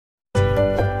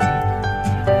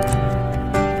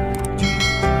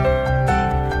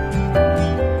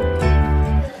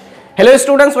Hello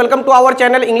students, welcome to our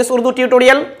channel English Urdu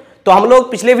tutorial. तो हम लोग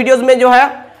पिछले वीडियोस में जो है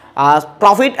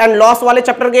प्रॉफिट एंड लॉस वाले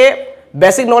चैप्टर के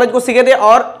बेसिक नॉलेज को सीखे थे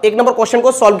और एक नंबर क्वेश्चन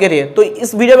को सॉल्व किए थे। तो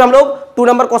इस वीडियो में हम लोग 2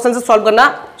 नंबर क्वेश्चन से सॉल्व करना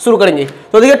शुरू करेंगे।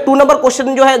 तो देखिए 2 नंबर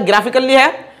क्वेश्चन जो है ग्राफिकली है।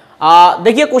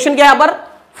 देखिए क्वेश्चन क्या है यहाँ पर,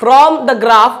 from the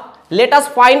graph let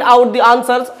us find out the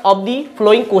answers of the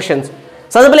flowing question.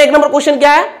 सबसे पहले 1 नंबर क्वेश्चन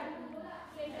क्या है,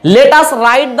 let us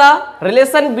right the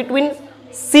relation between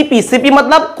CP, CP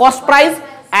मतलब cost price,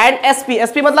 and SP,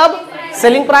 SP मतलब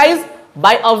selling price,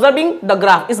 by observing the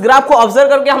graph. इस graph को observe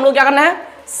करके हम लोग क्या करना है,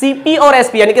 सीपी और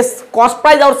एसपी यानी कि कॉस्ट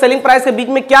प्राइस और सेलिंग प्राइस के बीच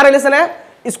में क्या रिलेशन है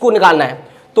इसको निकालना है।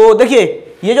 तो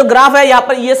देखिए ये जो ग्राफ है यहाँ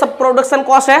पर ये सब प्रोडक्शन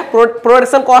कॉस्ट है,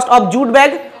 production cost of jute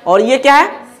bag, और ये क्या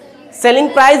है सेलिंग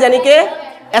प्राइस यानी कि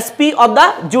SP of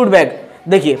the jute bag.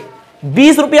 देखिए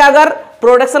 20 रुपया अगर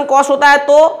प्रोडक्शन कॉस्ट होता है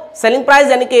तो सेलिंग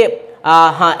प्राइस यानी कि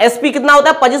हाँ एसपी कितना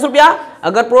होता है 25 रुपया।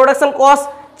 अगर प्रोडक्शन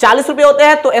कॉस्ट 40 रुपये होते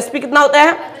हैं तो एसपी कितना होता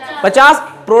है 50।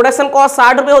 प्रोडक्शन कॉस्ट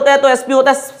 60 रुपये होता है तो एसपी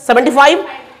होता है 75।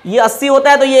 ये 80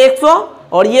 होता है तो ये 100,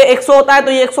 और ये 100 होता है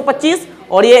तो ये 125,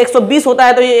 और ये 120 होता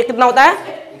है तो ये कितना होता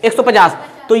है 150।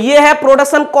 तो ये है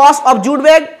production cost of jute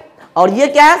bag, और ये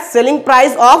क्या है selling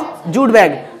price of jute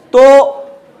bag. तो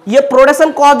ये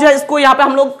प्रोडक्शन कॉस्ट जो है इसको यहाँ पे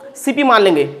हम लोग सीपी मान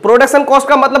लेंगे। प्रोडक्शन कॉस्ट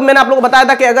का मतलब मैंने आप लोगों को बताया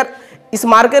था कि अगर इस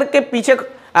मार्कर के पीछे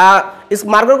इस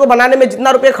मार्कर को बनाने में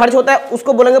जितना रुपये खर्च होता है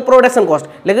उसको बोलेंगे प्रोडक्शन कॉस्ट,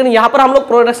 लेकिन यहाँ पर हम लोग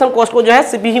प्रोडक्शन कॉस्ट को जो है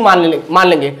सीपी ही मान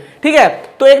लेंगे। ठीक है,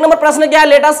 तो 1 नंबर प्रश्न क्या है,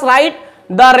 let us right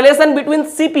the relation between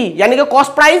CP यानी कि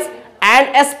कॉस्ट प्राइस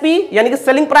एंड एसपी यानी कि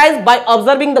selling price by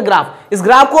observing the graph. इस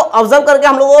ग्राफ को ऑब्जर्व करके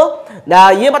हम लोगों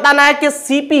को ये बताना है कि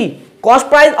सीपी कॉस्ट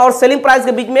प्राइस और सेलिंग प्राइस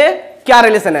के बीच में क्या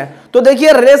रिलेशन है। तो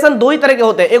देखिए रिलेशन 2 ही तरह के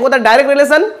होते हैं, एक होता है डायरेक्ट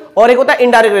रिलेशन और एक होता है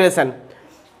इनडायरेक्ट रिलेशन।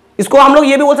 इसको हम लोग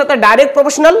ये भी बोल सकते हैं direct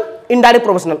proportional, indirect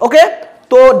proportional. Okay,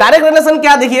 तो डायरेक्ट रिलेशन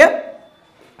क्या, देखिए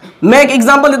मैं एक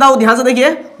एग्जांपल देता हूं, ध्यान से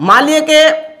देखिए। मान लिए कि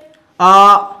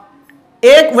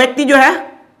एक व्यक्ति जो है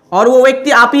और वो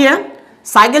व्यक्ति आप ही है,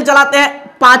 साइकिल चलाते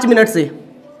हैं 5 मिनट से।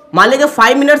 मान लीजिए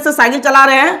 5 मिनट से साइकिल चला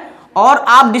रहे हैं और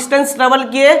आप डिस्टेंस ट्रेवल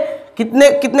किए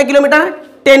कितने kilometre,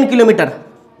 10 kilometre,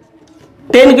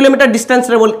 10 kilometre distance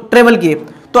travel किए।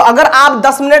 तो अगर आप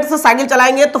 10 मिनट से साइकिल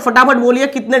चलाएंगे तो फटाफट बोलिए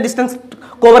कितने डिस्टेंस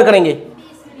कवर करेंगे,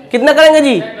 कितने करेंगे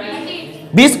जी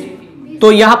 20।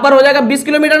 तो यहां पर हो जाएगा 20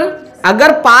 किलोमीटर।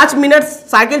 अगर 5 मिनट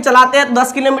साइकिल चलाते हैं तो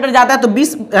 10 किलोमीटर जाता है तो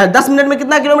 10 मिनट में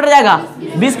कितना किलोमीटर जाएगा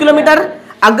 20 किलोमीटर।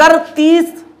 अगर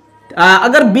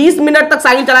 20 मिनट तक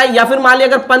साइकिल चलाए या फिर मान लिया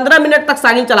अगर 15 मिनट तक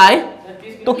साइकिल चलाए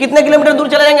तो कितने किलोमीटर दूर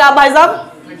चले जाएंगे आप भाई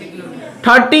साहब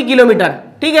 30 किलोमीटर।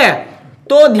 ठीक है,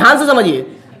 तो ध्यान से समझिए,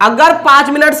 अगर 5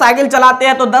 मिनट साइकिल चलाते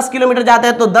हैं तो 10 किलोमीटर जाते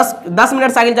हैं तो 10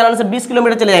 मिनट साइकिल चलाने से 20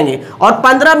 किलोमीटर चले जाएंगे, और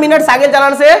 15 मिनट साइकिल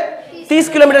चलाने से 30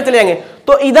 किलोमीटर चले जाएंगे।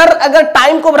 तो इधर अगर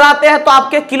टाइम को बढ़ाते हैं तो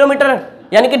आपके किलोमीटर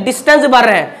यानी कि डिस्टेंस बढ़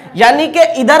रहे हैं, यानी कि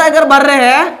इधर अगर बढ़ रहे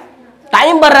हैं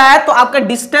टाइम बढ़ रहा है तो आपका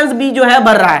डिस्टेंस भी जो है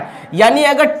बढ़ रहा है। यानी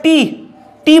अगर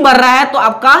टी बढ़ रहा है तो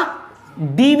आपका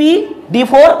D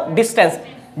for distance,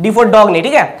 D for dog नहीं,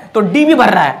 ठीक है, तो डी भी बढ़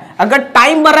रहा है। अगर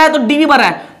टाइम बढ़ रहा है तो डी भी बढ़ रहा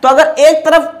है। तो अगर एक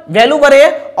तरफ वैल्यू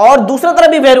बढ़े और दूसरी तरफ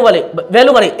भी वैल्यू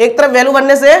बढ़े, एक तरफ वैल्यू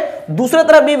बढ़ने से दूसरी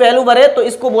तरफ भी वैल्यू बढ़े तो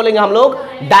इसको बोलेंगे हम लोग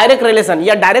डायरेक्ट रिलेशन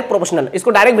या डायरेक्ट प्रोपोर्शनल,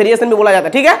 इसको डायरेक्ट वेरिएशन भी बोला जाता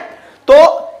है। ठीक है,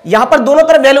 तो यहां पर दोनों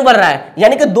तरफ वैल्यू बढ़ रहा है,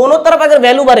 यानी कि दोनों तरफ अगर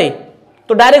वैल्यू बढ़े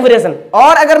तो डायरेक्ट वेरिएशन।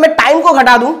 और अगर मैं टाइम को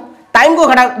घटा दूं,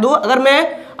 अगर मैं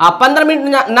 15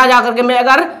 मिनट ना जाकर के मैं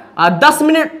अगर 10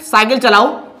 मिनट साइकिल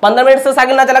चलाऊं, 15 मिनट से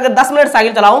साइकिल ना चला कर 10 मिनट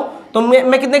साइकिल चलाऊं तो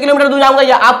मैं कितने किलोमीटर दूर जाऊंगा,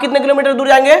 या आप कितने किलोमीटर दूर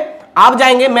जाएंगे, आप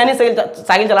जाएंगे, मैं नहीं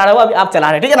साइकिल चला रहा हूं, अभी आप चला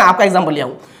रहे हैं, ठीक है ना, आपका एग्जांपल लिया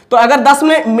हूं। तो अगर 10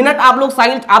 मिनट आप लोग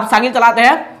साइकिल चलाते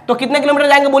हैं तो कितने किलोमीटर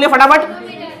जाएंगे, बोलिए फटाफट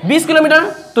 20 किलोमीटर।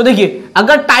 तो देखिए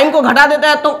अगर टाइम को घटा देता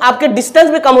है तो आपके डिस्टेंस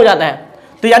भी कम हो जाता है।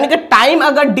 तो यानी कि टाइम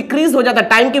अगर डिक्रीज हो जाता है,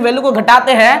 टाइम की वैल्यू को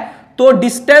घटाते हैं तो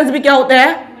डिस्टेंस भी क्या होते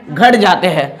हैं, घट जाते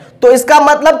हैं। तो इसका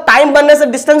मतलब टाइम बढ़ने से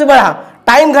डिस्टेंस बढ़ा,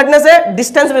 टाइम घटने से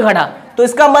डिस्टेंस भी घटा। तो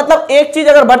इसका मतलब एक चीज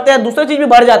अगर बढ़ते हैं दूसरी चीज भी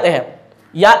बढ़ जाते हैं,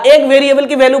 या एक वेरिएबल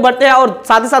की वैल्यू बढ़ते हैं और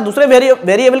साथ ही साथ दूसरे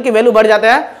वेरिएबल की वैल्यू बढ़ जाते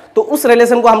हैं, तो उस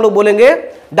रिलेशन को हम लोग बोलेंगे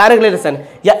डायरेक्ट रिलेशन।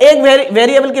 या एक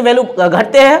वेरिएबल की वैल्यू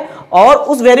घटते हैं और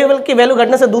उस वेरिएबल की वैल्यू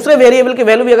घटने से दूसरे वेरिएबल की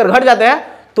वैल्यू भी अगर घट जाते हैं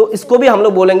तो इसको भी हम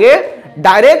लोग बोलेंगे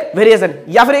डायरेक्ट वेरिएशन।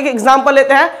 या फिर एक एग्जांपल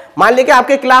लेते हैं, मान लीजिए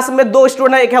आपके क्लास में 2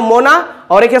 स्टूडेंट है, एक है मोना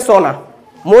और एक है सोना।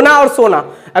 मोना और सोना,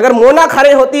 अगर मोना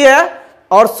खड़े होती है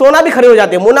और सोना भी खड़ी हो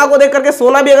जाती है, मोना को देख करके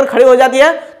सोना भी अगर खड़ी हो जाती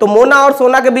है तो मोना और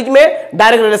सोना के बीच में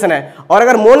डायरेक्ट रिलेशन है। और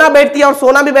अगर मोना बैठती है और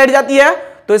सोना भी बैठ जाती है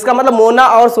तो इसका मतलब मोना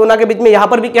और सोना के बीच में यहां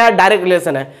पर भी क्या है, डायरेक्ट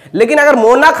रिलेशन है। लेकिन अगर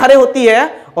मोना खड़े होती है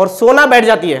और सोना बैठ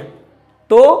जाती है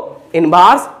तो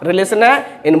इनवर्स रिलेशन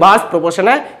है, इनवर्स प्रोपोर्शन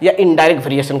है, या इनडायरेक्ट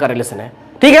वेरिएशन का रिलेशन है।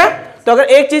 ठीक है, तो अगर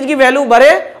एक चीज की वैल्यू बढ़े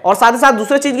और साथ ही साथ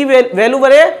दूसरे चीज की वैल्यू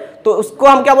बढ़े तो उसको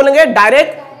हम क्या बोलेंगे,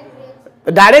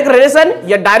 डायरेक्ट रिलेशन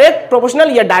या डायरेक्ट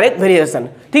प्रोपोर्शनल या डायरेक्ट वेरिएशन।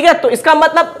 ठीक है, तो इसका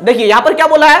मतलब देखिए यहां पर क्या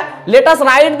बोला है, let us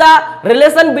right the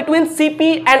relation between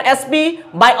CP and SP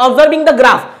by observing the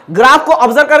graph. Graph को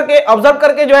ऑब्जर्व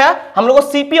करके जो है हम लोग को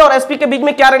सीपी और एसपी के बीच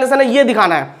में क्या रिलेशन है ये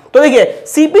दिखाना है। तो देखिए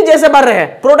सीपी जैसे बढ़ रहे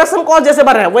हैं, प्रोडक्शन कॉस्ट जैसे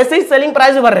बढ़ रहे हैं, वैसे ही सेलिंग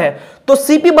प्राइस भी बढ़ रहे हैं। तो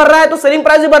सीपी बढ़ रहा है तो सेलिंग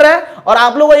प्राइस भी बढ़ रहा है। और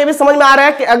आप लोगों को ये भी समझ में आ रहा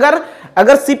है कि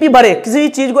अगर सीपी बढ़े, किसी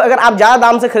चीज को अगर आप ज्यादा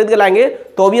दाम से खरीद के लाएंगे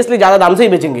तो ऑब्वियसली ज्यादा दाम से ही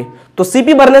बेचेंगे। तो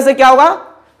सीपी बढ़ने से क्या होगा,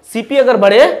 सीपी अगर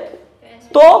बढ़े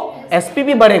तो एसपी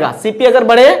भी बढ़ेगा, सीपी अगर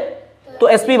बढ़े तो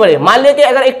एसपी बढ़े। मान लिया कि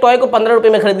अगर एक टॉय को 15 रुपए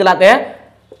में खरीद के लाते हैं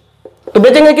तो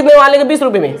बेचेंगे कितने, मान लेंगे 20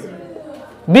 रुपए में,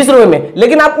 20 रुपए में।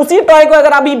 लेकिन आप उसी टॉय को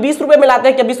अगर अभी 20 रुपए में लाते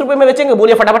हैं, क्या 20 रुपए में बेचेंगे,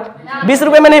 बोलिए फटाफट। 20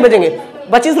 रुपए में नहीं बेचेंगे,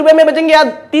 25 रुपए में बेचेंगे या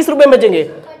 30 रुपए में बेचेंगे।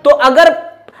 तो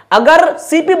अगर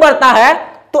सीपी बढ़ता है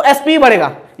तो एसपी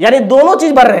बढ़ेगा, यानी दोनों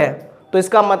चीज बढ़ रहे हैं। तो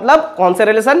इसका मतलब कौन से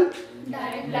रिलेशन,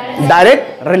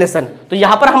 डायरेक्ट रिलेशन। तो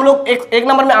यहां पर हम लोग एक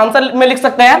नंबर में आंसर में लिख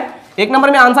सकते हैं, एक नंबर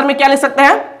में आंसर में क्या लिख सकते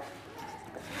हैं,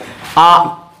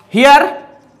 here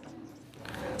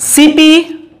CP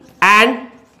and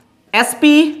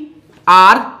SP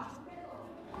R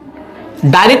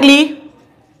directly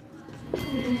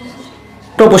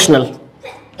proportional.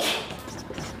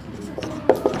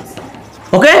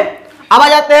 Okay, अब आ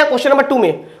जाते हैं क्वेश्चन नंबर 2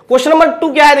 में। क्वेश्चन नंबर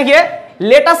 2 क्या है, देखिए,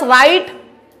 let us right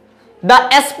the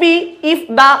SP if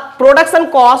the production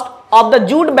cost of the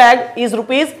jute bag is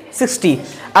 ₹60।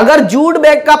 अगर जूट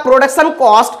बैग का प्रोडक्शन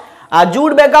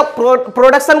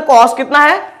कॉस्ट कितना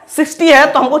है, 60 है,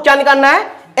 तो हमको क्या निकालना है,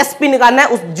 एसपी निकालना है,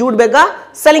 उस जूट बैग का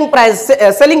सेलिंग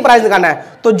प्राइस निकालना है।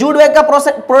 तो जूट बैग का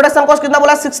प्रोडक्शन कॉस्ट कितना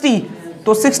बोला, 60।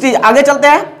 तो 60, आगे चलते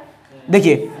हैं।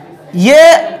 देखिए ये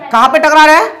कहां पे टकरा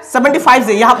रहा है, 75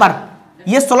 से। यहां पर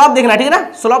ये स्लॉप देखना है, ठीक है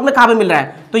ना, स्लॉप में कहां पे मिल रहा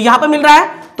है, तो यहां पे मिल रहा है।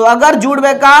 तो अगर जूट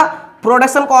बैग का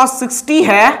प्रोडक्शन कॉस्ट 60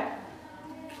 है,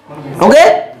 ओके,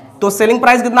 तो सेलिंग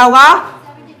प्राइस कितना होगा,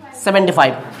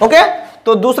 75। ओके,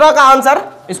 तो दूसरा का आंसर,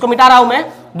 इसको मिटा रहा हूं मैं,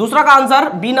 दूसरा का आंसर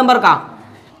बी नंबर का,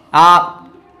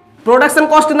 प्रोडक्शन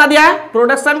कॉस्ट कितना दिया है,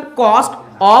 production cost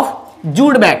of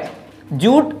jute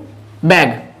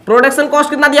bag production cost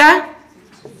कितना दिया है,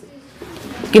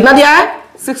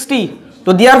 60।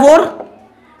 तो देयरफॉर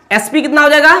एसपी कितना हो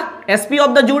जाएगा, SP of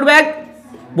the jute bag,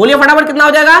 बोलिए फटाफट कितना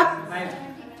हो जाएगा,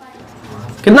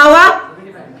 कितना होगा,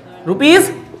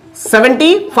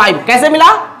 ₹75। कैसे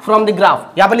मिला, फ्रॉम द ग्राफ,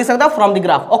 यहां पर लिख सकता हूं फ्रॉम द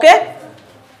ग्राफ। ओके,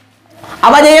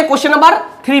 अब आ जाइए क्वेश्चन नंबर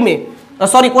 3 में,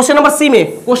 सॉरी क्वेश्चन नंबर सी में।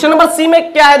 क्वेश्चन नंबर सी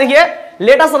में क्या है, देखिए,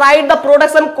 let us right the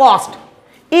production cost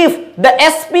if the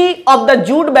SP of the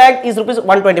jute bag is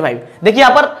 ₹125। देखिए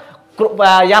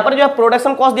यहां पर जो है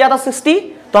प्रोडक्शन कॉस्ट दिया था 60,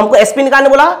 तो हमको एसपी निकालने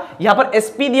बोला, यहां पर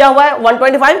एसपी दिया हुआ है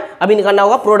 125, अभी निकालना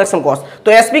होगा प्रोडक्शन कॉस्ट।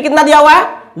 तो एसपी कितना दिया हुआ है,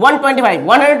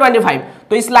 125।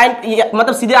 तो इस लाइन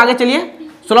मतलब सीधे आगे चलिए,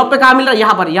 स्लोप पे कहां मिल रहा है,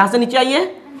 यहां पर, यहां से नीचे आइए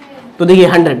तो देखिए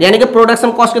 100, यानी कि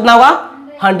प्रोडक्शन कॉस्ट कितना होगा,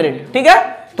 100। ठीक है,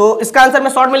 तो इसका आंसर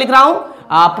मैं शॉर्ट में लिख रहा हूं,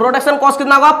 प्रोडक्शन कॉस्ट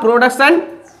कितना होगा, production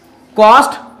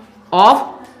cost of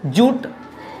jute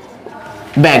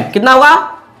bag कितना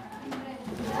होगा,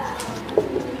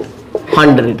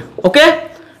 100। ओके,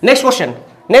 नेक्स्ट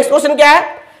क्वेश्चन क्या है,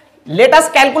 let us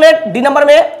calculate, D number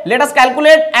में, let us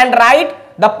calculate and right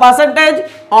the percentage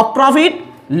of profit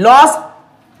loss.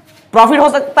 Profit हो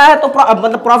सकता है तो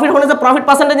मतलब प्रॉफिट होने से प्रॉफिट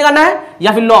परसेंटेज निकालना है,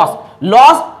 या फिर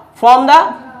लॉस फ्रॉम द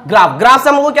ग्राफ से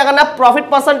हम लोगों को क्या करना है, प्रॉफिट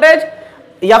परसेंटेज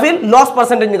या फिर लॉस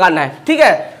परसेंटेज निकालना है। ठीक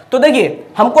है, तो देखिए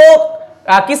हमको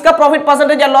किसका प्रॉफिट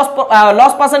परसेंटेज या लॉस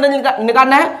परसेंटेज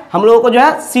निकालना है, हम लोगों को जो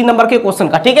है सी नंबर के क्वेश्चन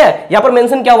का। ठीक है, यहां पर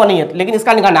मेंशन क्या हुआ नहीं है, लेकिन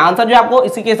इसका निकालना है, आंसर जो है आपको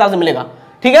इसी के हिसाब से मिलेगा।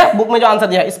 ठीक है, बुक में जो आंसर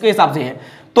दिया है इसके हिसाब से है।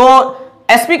 तो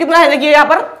एसपी कितना है, देखिए यहां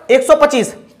पर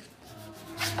 125,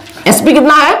 एसपी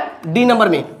कितना है, डी नंबर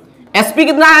में एसपी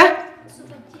कितना है,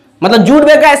 मतलब जूट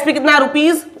बैग का एसपी कितना है,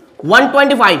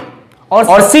 ₹125।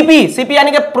 और सीपी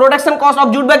यानी कि production cost of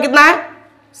jute bag कितना है,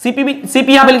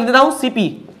 सीपी यहां पे लिख देता हूं,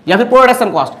 सीपी या फिर प्रोडक्शन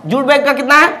कॉस्ट जूट बैग का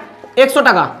कितना है, 100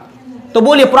 टका। तो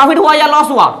बोलिए प्रॉफिट हुआ या लॉस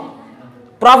हुआ,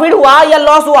 प्रॉफिट हुआ या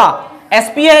लॉस हुआ,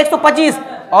 एसपी है 125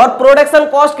 और प्रोडक्शन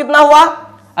कॉस्ट कितना हुआ,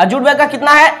 जूट बैग का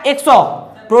कितना है, 100।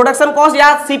 प्रोडक्शन कॉस्ट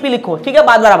या सीपी लिखो, ठीक है,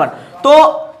 बात बराबर। तो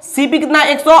सीपी कितना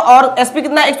है, 100 और एसपी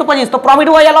कितना है, 125। तो प्रॉफिट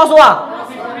हुआ या लॉस हुआ,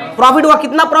 प्रॉफिट हुआ।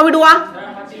 कितना प्रॉफिट हुआ,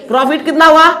 प्रॉफिट कितना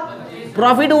हुआ,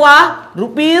 प्रॉफिट हुआ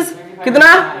रुपीस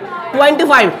कितना,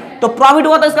 25। तो प्रॉफिट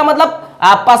हुआ तो इसका मतलब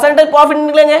परसेंटेज प्रॉफिट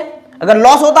निकलेंगे, अगर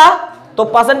लॉस होता तो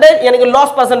परसेंटेज यानी कि लॉस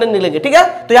परसेंटेज निकलेंगे। ठीक है,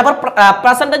 तो यहां पर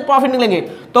परसेंटेज प्रॉफिट निकलेंगे।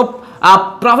 तो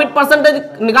प्रॉफिट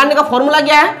परसेंटेज निकालने का फॉर्मूला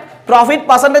क्या है, प्रॉफिट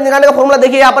परसेंटेज निकालने का फॉर्मूला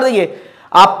देखिए, यहां पर देखिए,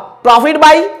 आप प्रॉफिट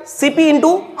बाई सीपी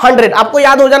इंटू 100, आपको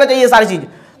याद हो जाना चाहिए सारी चीज।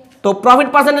 तो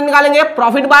प्रॉफिट परसेंटेज निकालेंगे,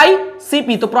 प्रॉफिट बाय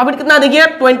सीपी। तो प्रॉफिट कितना देखिए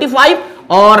 25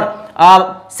 और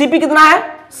सीपी कितना है,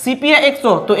 सीपी है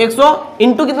 100, तो 100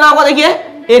 इंटू कितना होगा देखिए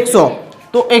 100,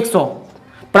 तो 100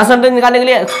 परसेंटेज निकालने के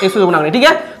लिए 100 से गुणा करें, ठीक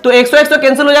है। तो 100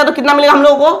 कैंसिल हो जाए तो कितना मिलेगा हम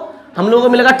लोगों को, हम लोगों को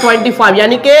मिलेगा 25,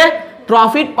 यानी कि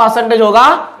प्रॉफिट परसेंटेज होगा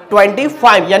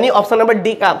 25, यानी ऑप्शन नंबर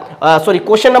डी का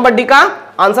क्वेश्चन नंबर डी का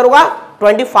आंसर होगा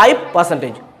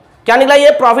 25%। क्या निकला ये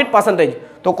प्रॉफिट परसेंटेज,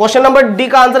 तो क्वेश्चन नंबर डी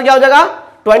का आंसर क्या हो जाएगा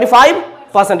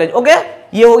 25%। ओके,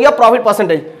 ये हो गया प्रॉफिट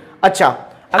परसेंटेज। अच्छा,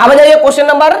 अब आ जाइए क्वेश्चन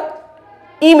नंबर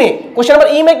ई में। क्वेश्चन नंबर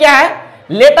ई में क्या है,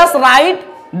 let us right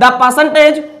the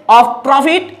percentage of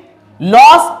profit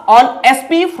loss on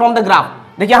SP from the graph.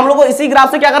 देखिए हम लोग को इसी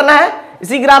ग्राफ से क्या करना है,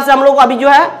 इसी ग्राफ से हम लोग को अभी जो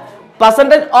है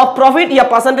परसेंटेज ऑफ प्रॉफिट या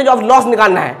परसेंटेज ऑफ लॉस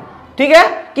निकालना है, ठीक है।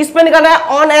 किस पे निकालना है,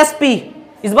 ऑन एसपी,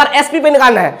 इस बार एसपी पे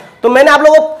निकालना है। तो मैंने आप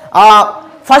लोगों को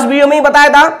फर्स्ट वीडियो में ही बताया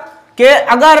था कि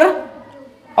अगर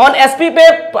ऑन एसपी पे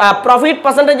प्रॉफिट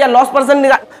परसेंटेज या लॉस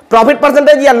परसेंटेज, प्रॉफिट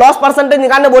परसेंटेज या लॉस परसेंटेज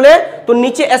निकालने बोले तो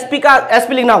नीचे एसपी का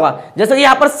एसपी लिखना होगा। जैसे कि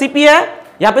यहाँ पर सीपी है,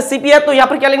 यहाँ पे सीपी है, तो यहाँ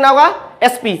पर क्या लिखना होगा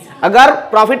एसपी। अगर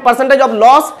प्रॉफिट परसेंटेज ऑफ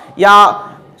लॉस या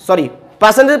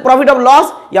परसेंटेज प्रॉफिट ऑफ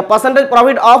लॉस या परसेंटेज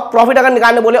प्रॉफिट ऑफ प्रॉफिट अगर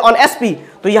निकालने बोले ऑन एसपी,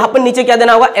 तो यहाँ पर नीचे क्या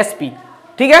देना होगा एसपी,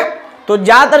 ठीक है। तो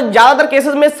ज्यादातर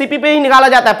केसेस में सीपी पे ही निकाला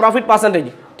जाता है प्रॉफिट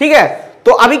परसेंटेज, ठीक है।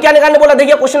 तो अभी क्या निकालने बोला,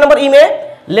 देखिए क्वेश्चन नंबर ई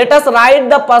में let us right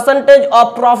the percentage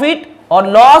of profit और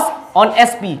loss on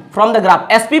SP from the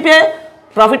graph. SP पे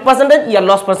प्रॉफिट परसेंटेज या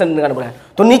लॉस परसेंटेज निकालने बोला है,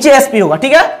 तो नीचे एसपी होगा,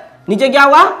 ठीक है। नीचे क्या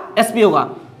होगा एसपी होगा।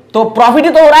 तो प्रॉफिट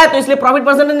ही तो हो रहा है, तो इसलिए प्रॉफिट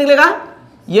परसेंटेज निकलेगा।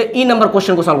 ये ई नंबर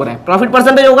क्वेश्चन को सॉल्व कर रहे हैं, प्रॉफिट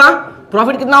परसेंटेज होगा।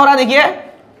 प्रॉफिट कितना हो रहा है देखिए,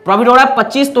 प्रॉफिट हो रहा है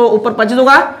 25, तो ऊपर 25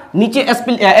 होगा, नीचे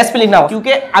एसपी लिखना होगा,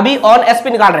 क्योंकि अभी ऑन एसपी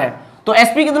निकाल रहे हैं। तो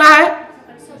एसपी कितना है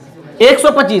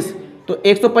 125, तो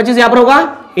 125 यहां पर होगा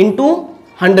इंटू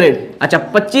 100। अच्छा,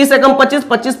 25 एकम 25,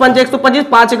 25 पंच 125,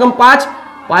 5 एकम 5,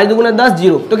 5 दुगुना 10,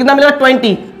 0, तो कितना मिलेगा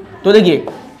 20। तो देखिए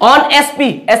ऑन एसपी,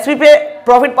 एसपी पे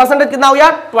प्रॉफिट परसेंटेज कितना हो गया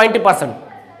 20%,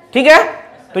 ठीक है।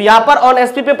 तो यहां पर ऑन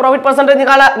एसपी पे प्रॉफिट परसेंटेज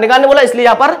निकालने बोला, इसलिए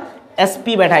यहां पर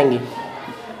एसपी बैठाएंगे,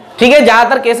 ठीक है।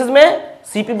 ज्यादातर केसेस में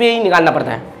सीपी पे ही निकालना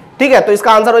पड़ता है, ठीक है। तो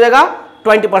इसका आंसर हो जाएगा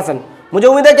 20%। मुझे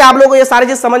उम्मीद है कि आप लोगों को ये सारी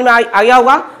चीज समझ में आ गया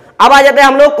होगा। अब आ जाते हैं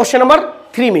हम लोग क्वेश्चन नंबर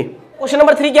 3 में। क्वेश्चन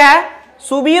नंबर 3 क्या है,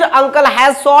 Subir uncle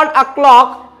has sold a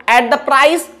clock at the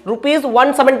price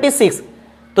 ₹176।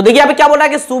 तो देखिए अभी क्या बोल रहा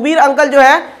है कि सुबीर अंकल जो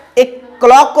है एक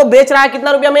क्लॉक को बेच रहा है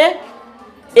कितना रुपया में,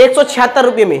 176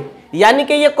 रुपये में, यानी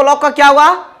कि ये क्लॉक का क्या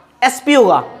होगा एसपी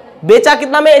होगा। बेचा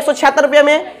कितना में 176 रुपये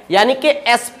में, यानी कि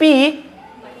SP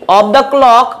of the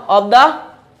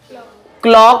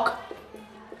clock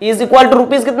is equal to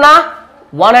rupees कितना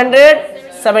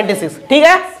 176, ठीक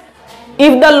है।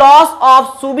 If the loss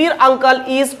of Subir uncle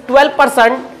is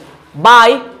 12%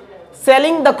 by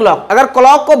selling the clock, अगर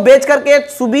क्लॉक को बेच करके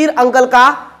सुबीर अंकल का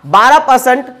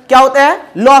 12% क्या होता है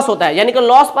लॉस होता है, यानी कि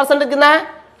लॉस परसेंटेज कितना है,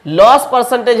 लॉस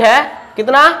परसेंटेज है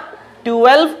कितना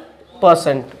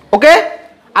 12%। ओके,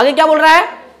 आगे क्या बोल रहा है,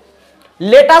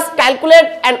 let us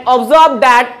calculate and observe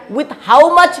that with how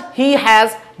much he has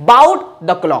bought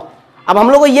the clock. अब हम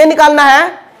लोग को यह निकालना है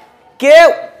कि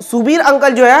सुबीर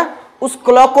अंकल जो है उस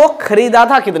क्लॉक को खरीदा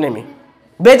था कितने में,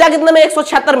 बेचा कितने में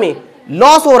 176 में,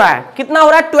 लॉस हो रहा है कितना हो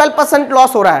रहा है 12%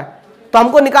 लॉस हो रहा है। तो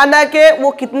हमको निकालना है कि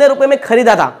वो कितने रुपए में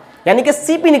खरीदा था, यानी कि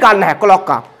सीपी निकालना है क्लॉक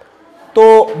का। तो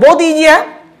बहुत इजी है,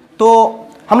 तो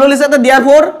हम लोग लिख सकते हैं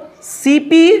therefore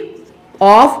CP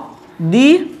of the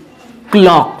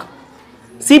clock.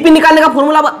 CP निकालने का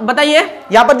फॉर्मूला बताइए,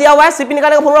 यहां पर दिया हुआ है सीपी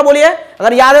निकालने का फॉर्मूला, बोलिए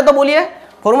अगर याद है तो बोलिए।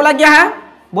 फॉर्मूला क्या है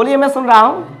बोलिए, मैं सुन रहा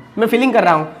हूं, मैं फीलिंग कर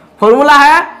रहा हूं। फॉर्मूला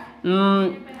है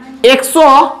 100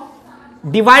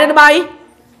 डिवाइडेड बाई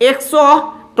 100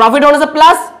 प्रॉफिट होने से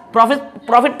प्लस,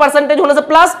 प्रॉफिट परसेंटेज होने से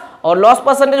प्लस और लॉस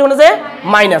परसेंटेज होने से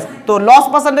माइनस। तो लॉस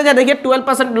परसेंटेज है देखिए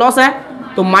 12% लॉस है,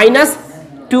 तो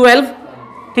 -12,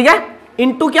 ठीक है,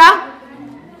 इंटू क्या,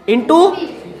 इंटू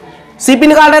सीपी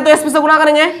निकाल रहे हैं तो एसपी से गुना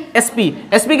करेंगे,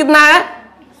 एसपी कितना है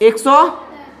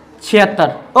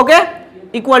 176, okay,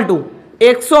 equal to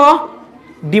 100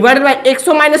 divided by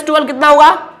 100 minus 12 कितना होगा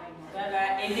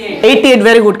 88,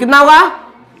 वेरी गुड, कितना होगा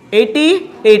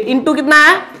 88 इंटू कितना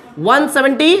है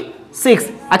 176।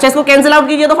 अच्छा, इसको कैंसिल आउट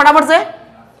कीजिए तो फटाफट से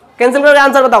कैंसिल करके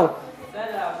आंसर बताओ।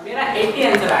 सर मेरा 80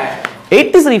 आंसर आया,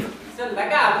 80 सिर्फ, सर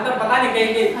लगा मतलब पता नहीं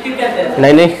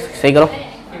कहीं नहीं सही करो।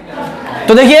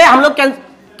 तो देखिए हम लोग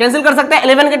कैंसिल कर सकते हैं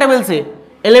 11 के टेबल से,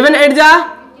 11 8 जा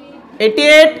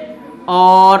 88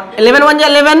 और 11 1 जा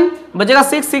 11, बचेगा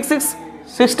 6 6 6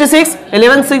 66,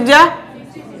 11 6 जा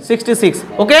 66,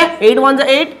 ओके, 8 1 जा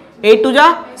 8, 8 2 जा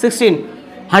 16,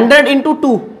 100 इंटू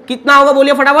 2 कितना होगा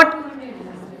बोलिए फटाफट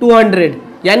 200,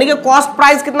 यानी कि कॉस्ट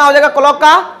प्राइस कितना हो जाएगा क्लॉक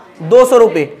का 200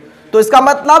 रुपए। तो इसका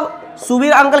मतलब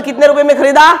सुबीर अंकल कितने रुपए में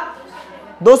खरीदा?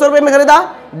 200 रुपए में खरीदा।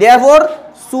 Therefore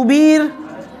Subir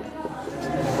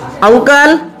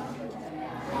uncle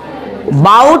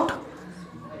bought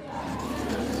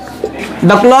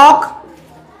the clock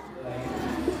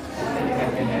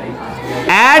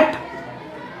eight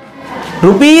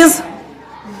rupees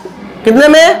कितने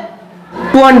में?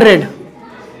 200।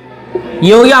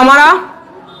 ये हो गया हमारा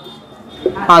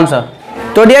आंसर।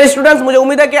 तो डियर स्टूडेंट्स, मुझे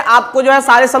उम्मीद है कि आपको जो है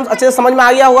सारे सम्स अच्छे से समझ में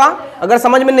आ गया होगा। अगर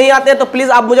समझ में नहीं आते तो प्लीज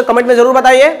आप मुझे कमेंट में जरूर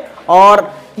बताइए,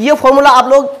 और ये फॉर्मूला आप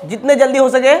लोग जितने जल्दी हो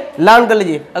सके लर्न कर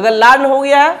लीजिए। अगर लर्न हो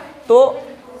गया है तो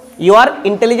यू आर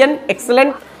इंटेलिजेंट,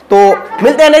 एक्सेलेंट। तो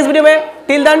मिलते हैं नेक्स्ट वीडियो में।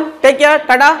 Till then take care,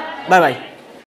 Tata, bye bye.